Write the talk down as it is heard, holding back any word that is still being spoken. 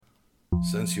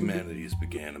Since humanities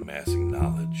began amassing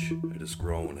knowledge, it has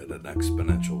grown at an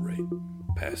exponential rate,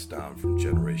 passed down from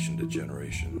generation to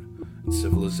generation, and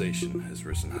civilization has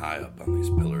risen high up on these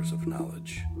pillars of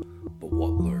knowledge. But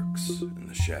what lurks in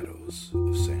the shadows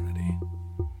of sanity?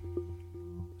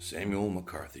 Samuel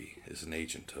McCarthy is an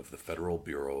agent of the Federal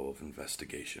Bureau of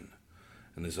Investigation,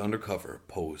 and is undercover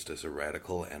posed as a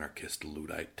radical anarchist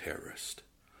Luddite terrorist.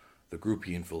 The group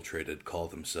he infiltrated call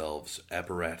themselves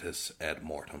Apparatus Ad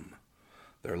Mortem.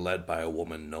 They're led by a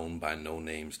woman known by no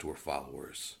names to her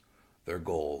followers. Their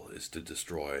goal is to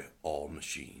destroy all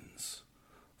machines.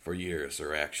 For years,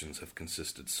 their actions have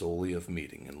consisted solely of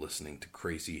meeting and listening to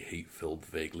crazy, hate-filled,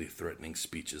 vaguely threatening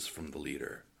speeches from the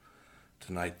leader.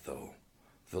 Tonight, though,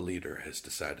 the leader has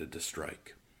decided to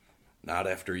strike. Not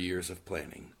after years of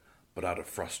planning, but out of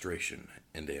frustration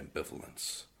and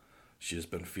ambivalence. She has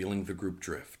been feeling the group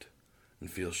drift,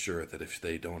 and feels sure that if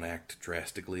they don't act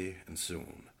drastically and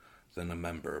soon, then a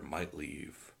member might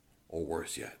leave, or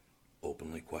worse yet,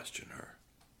 openly question her.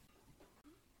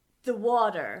 The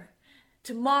water.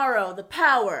 Tomorrow, the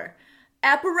power.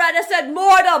 Apparatus ad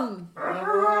mortem!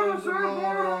 Apparatus ad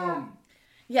mortem!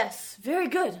 Yes, very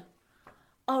good.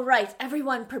 All right,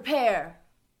 everyone prepare.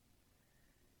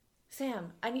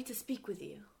 Sam, I need to speak with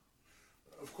you.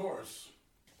 Of course.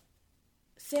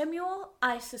 Samuel,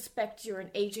 I suspect you're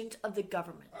an agent of the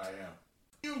government. I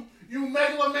am. You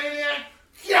megalomaniac!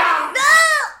 Yeah!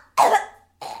 No!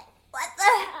 What the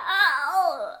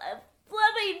hell? A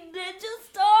bloody ninja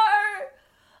star?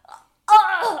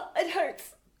 Oh, it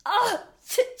hurts. Oh,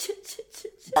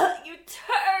 you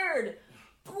turd!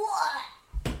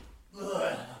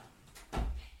 What?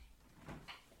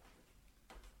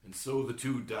 And so the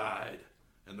two died,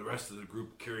 and the rest of the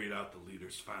group carried out the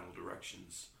leader's final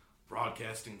directions,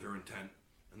 broadcasting their intent,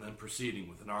 and then proceeding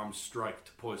with an armed strike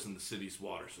to poison the city's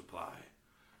water supply.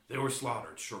 They were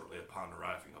slaughtered shortly upon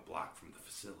arriving a block from the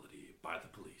facility by the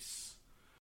police.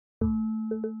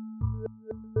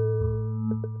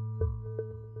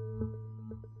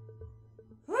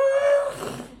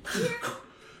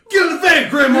 Get in the van,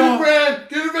 Grandma!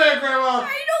 Get in the van, Grandma!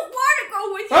 I don't want to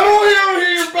go with you. I don't want to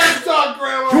hear your back talk,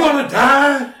 Grandma! You want to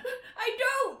die? I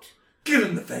don't. Get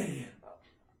in the van.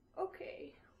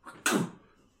 Okay.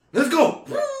 Let's go!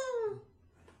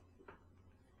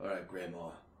 Alright,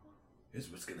 Grandma. Here's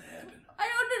what's gonna happen. I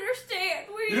don't understand.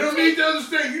 You don't need to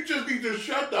understand. You just need to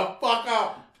shut the fuck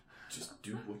up. Just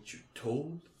do what you're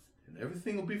told, and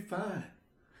everything will be fine.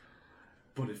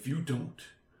 But if you don't,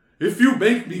 if you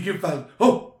make me get violent,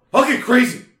 I'll get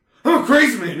crazy. I'm a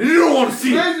crazy man, and you don't want to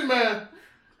see it. Crazy man.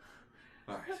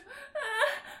 Alright.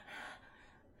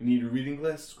 You need your reading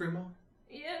glasses, Grandma?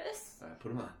 Yes. Alright, put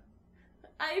them on.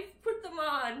 I put them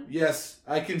on. Yes,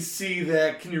 I can see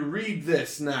that. Can you read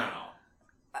this now?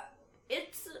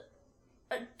 It's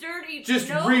a dirty Just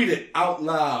note. read it out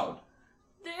loud.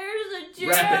 There's a jam.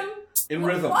 Rap it in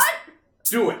rhythm. What?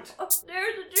 Do it.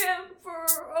 There's a jam for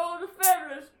all the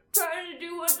fellas trying to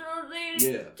do what those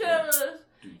ladies tell us.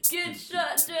 Get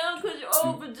shot down because you're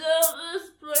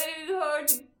overzealous, playing hard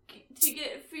to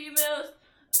get females.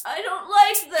 I don't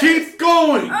like that. Keep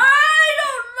going. I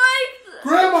don't like that.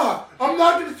 Grandma, I'm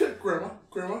not going to take... Grandma.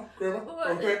 What?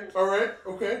 Okay, all right.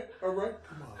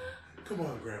 Come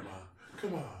on, Grandma.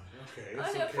 Come on. Okay, I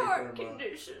it's have okay, heart Grandma.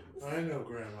 conditions. I know,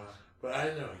 Grandma. But I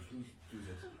know you can do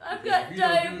this. I've If got you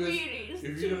don't do diabetes. this-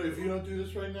 If you don't do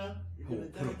this right now, you're going to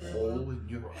die, Put a Grandma. hole in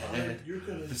your head You're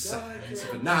going to the die, size of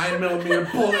a Grandma.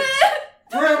 9mm bullet.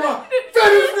 Grandma,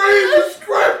 finish reading the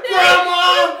script,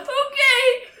 Grandma! Okay.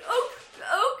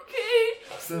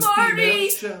 Some Marty,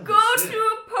 females jealous, go yeah. to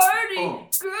a party. Oh.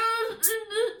 Girls in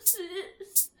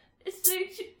the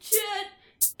section chat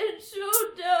and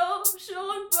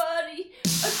showing body.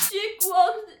 A chick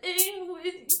walks in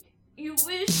with you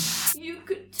wish you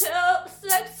could tell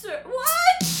sex her.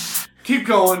 What? Keep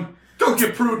going. Don't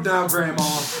get prude now,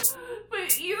 Grandma.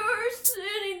 But you're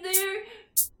sitting there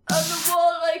on the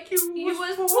wall like you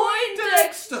was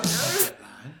Poindexter.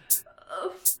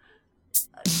 Oh,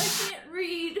 I can't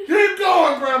read. Keep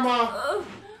going, Grandma! Oh.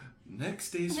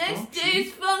 Next day's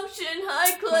function,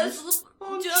 high class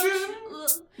luncheon.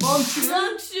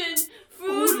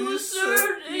 Food was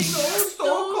served in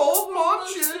Stone Cold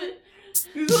Muncheon.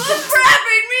 Who's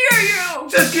rapping, me or you?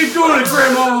 Just keep doing it,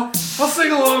 Grandma. I'll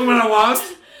sing along when I want.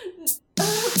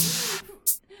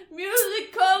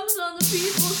 Music comes on, the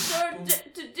people start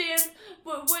to dance,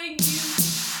 but when you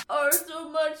are so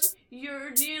much,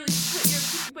 you're nearly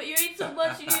but you ain't so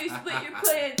much, you nearly split your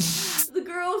pants. The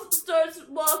girls starts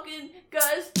walking,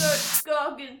 guys start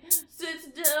gawking, sits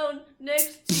down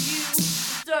next to you,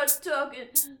 starts talking,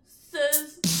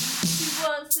 says she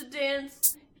wants to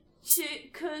dance,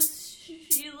 cause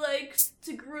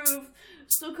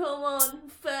So come on,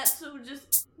 fatso,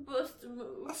 just bust a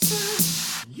move. I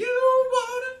said, you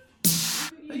want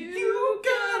it. You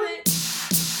got it.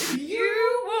 If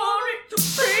you want it,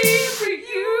 baby,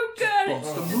 you got it.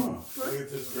 Bust a move. Look at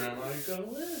this, Grandma. You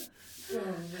gonna live.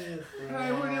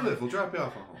 Hey, where do you live? We'll drop you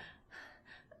off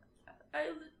at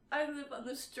home. I live on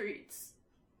the streets.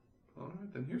 All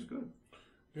right, then here's good.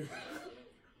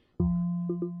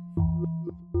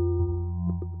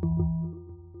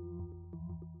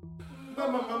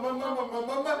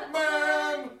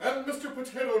 Man and Mr.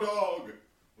 Potato Dog.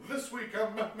 This week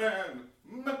on McMahon.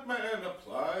 McMahon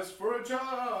applies for a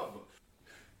job.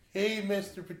 Hey,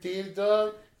 Mr. Potato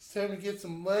Dog. It's time to get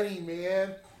some money,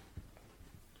 man.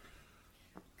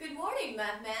 Good morning,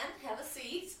 Madman. Have a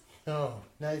seat. Oh,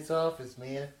 nice office,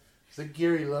 man. Is it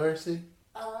Gary Larson?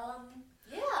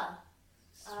 Yeah.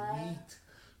 Sweet.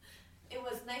 It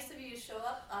was nice of you to show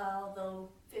up, although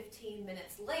 15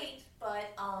 minutes late,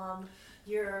 but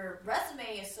your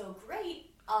resume is so great,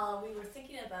 we were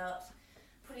thinking about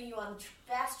putting you on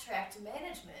fast track to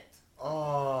management.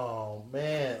 Oh,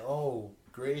 man. Oh,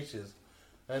 gracious.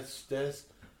 That's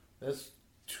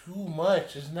too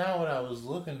much. It's not what I was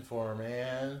looking for,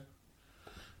 man.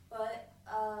 But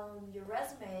your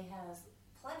resume has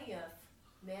plenty of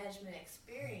management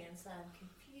experience. I'm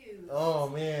confused. Oh,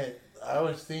 man. I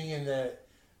was thinking that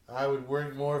I would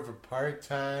work more of a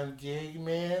part-time gig,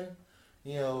 man.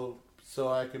 You know, so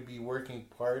I could be working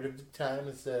part of the time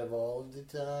instead of all of the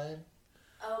time.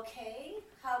 Okay.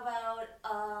 How about,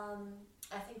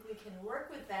 I think we can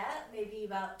work with that. Maybe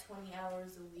about 20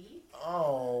 hours a week.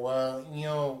 Oh, well, you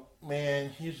know, man,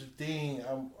 here's the thing.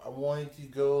 I wanted to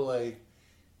go,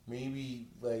 maybe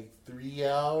 3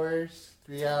 hours.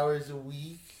 3 hours a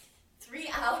week. 3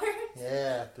 hours?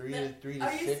 Yeah, three to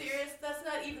Are you 6. serious? That's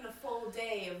not even a full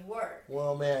day of work.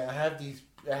 Well, man, I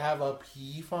have a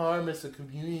pea farm. It's a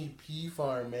community pea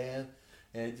farm, man.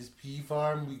 And at this pea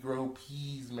farm, we grow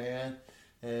peas, man.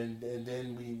 And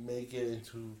then we make it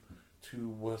into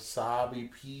wasabi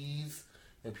peas.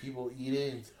 And people eat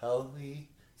it. It's healthy.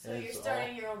 So you're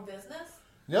starting your own business?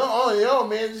 No,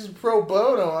 man, this is pro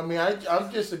bono. I mean,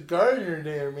 I'm just a gardener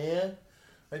there, man.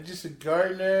 I'm just a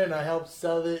gardener, and I help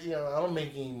sell it. You know, I don't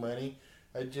make any money.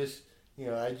 I just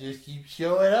keep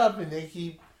showing up, and they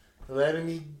keep letting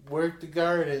me work the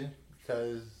garden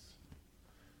because,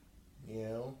 they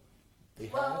have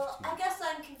Well, to. I guess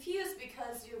I'm confused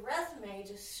because your resume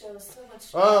just shows so much.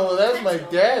 Oh, well, that's my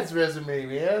potential. dad's resume,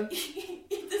 man. This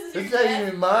is It's your not dad?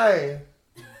 even mine.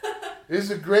 It's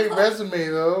a great resume,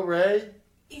 though, right?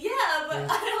 Yeah, but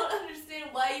I don't understand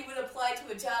why you would apply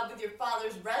to a job with your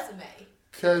father's resume.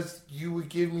 Because you would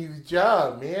give me the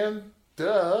job, man.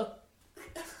 Duh.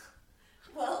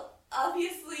 Well,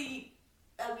 obviously,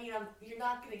 I mean, you're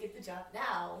not going to get the job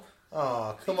now.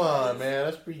 Oh, come on, man.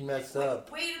 That's pretty messed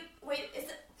up. Wait,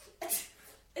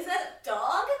 is that a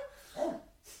dog?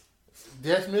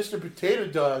 That's Mr. Potato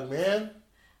Dog, man.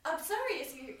 I'm sorry,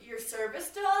 is he your service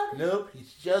dog? Nope,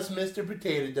 he's just Mr.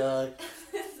 Potato Dog.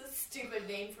 This is a stupid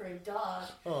name for a dog.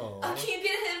 Oh. Can you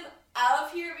get him out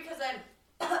of here because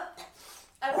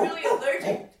I'm really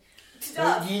allergic to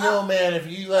dogs. You know, man, if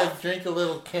you drink a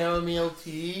little chamomile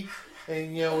tea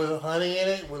and with honey in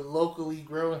it, with locally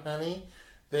grown honey,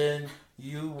 then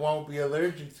you won't be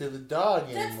allergic to the dog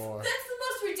anymore. That's the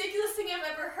most ridiculous thing I've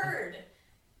ever heard.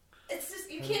 It's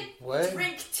just you can't What?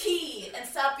 drink tea and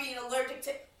stop being allergic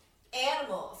to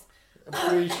animals. I'm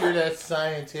pretty sure that's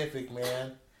scientific,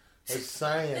 man. It's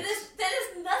science. That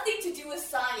has nothing to do with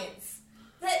science.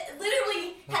 That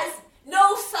literally has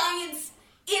no science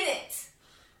in it.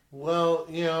 Well,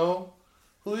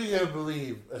 who are you going to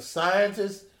believe? A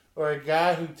scientist or a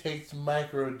guy who takes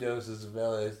microdoses of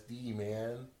LSD,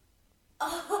 man?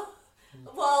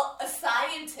 Well, a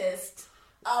scientist,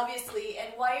 obviously.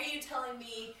 And why are you telling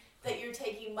me that you're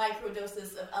taking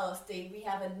microdoses of LSD? We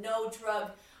have a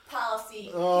no-drug policy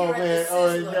here at the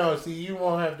Sizzler. No. See, you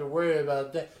won't have to worry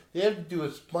about that. They have to do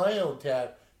a spinal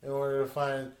tap in order to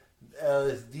find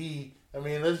LSD. I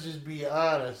mean, let's just be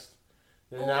honest.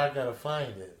 They're not going to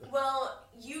find it. Well,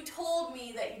 you told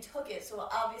me that you took it, so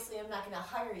obviously I'm not going to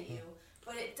hire you.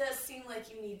 But it does seem like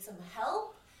you need some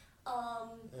help.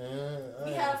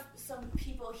 We have some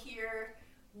people here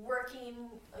working,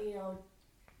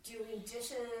 doing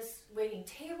dishes, waiting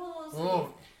tables,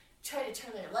 try to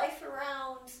turn their life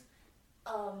around.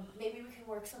 Maybe we can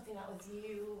work something out with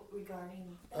you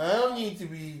regarding that. I don't need to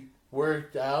be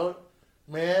worked out,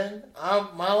 man.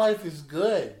 My life is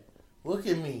good. Look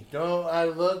at me. Don't I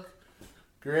look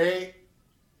great?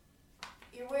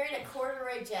 You're wearing a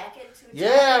corduroy jacket to a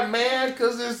Yeah, man,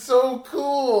 because it's so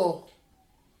cool.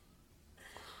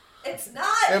 It's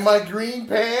not. And my green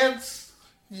pants.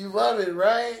 You love it,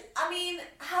 right? I mean,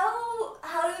 how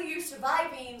are you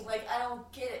surviving? Like, I don't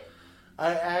get it.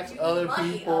 I ask You need other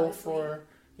money, people obviously. for,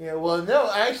 well,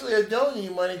 no, actually, I don't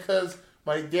need money because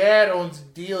my dad owns a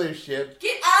dealership.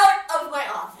 Get out of my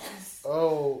office.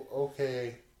 Oh,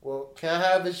 okay. Well, can I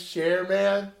have this chair,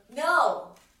 man? No,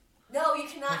 you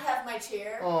cannot have my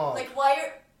chair. Oh. Like,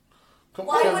 why Come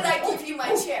would on. I give you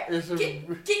my chair? It's a-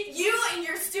 Get you and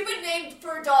your stupid named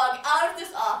fur dog out of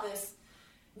this office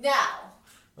now.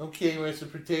 Okay, Mr.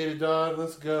 Potato Dog,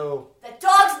 let's go. That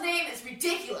dog's name is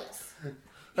ridiculous. You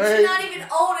Hey. should not even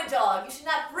own a dog. You should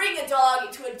not bring a dog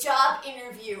into a job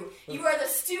interview. You are the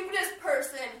stupidest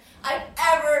person I've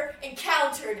ever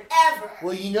encountered, ever.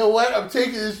 Well, you know what? I'm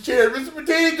taking this chair. Mr.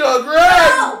 Potato Dog,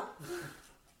 run!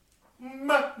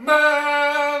 No!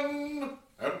 Man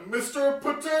and Mr.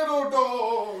 Potato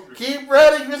Dog. Keep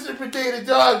running, Mr. Potato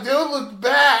Dog. Don't look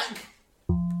back.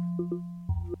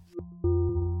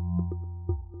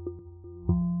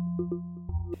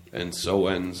 And so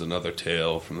ends another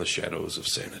tale from the shadows of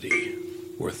sanity,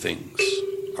 where things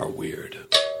are weird.